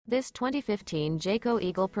This 2015 Jayco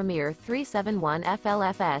Eagle Premier 371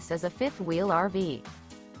 FLFS is a fifth-wheel RV.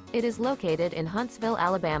 It is located in Huntsville,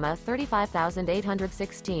 Alabama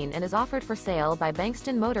 35816 and is offered for sale by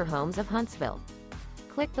Bankston Motorhomes of Huntsville.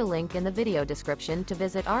 Click the link in the video description to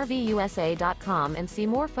visit RVUSA.com and see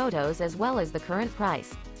more photos as well as the current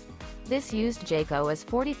price. This used Jayco is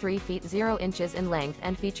 43 feet 0 inches in length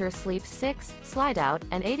and features sleeps 6, slide-out,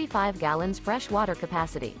 and 85 gallons fresh water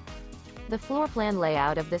capacity. The floor plan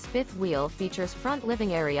layout of this fifth wheel features front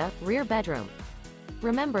living area, rear bedroom.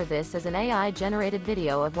 Remember, this is an AI-generated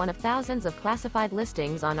video of one of thousands of classified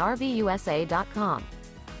listings on RVUSA.com.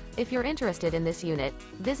 If you're interested in this unit,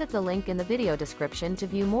 visit the link in the video description to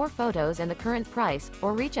view more photos and the current price,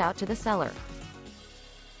 or reach out to the seller.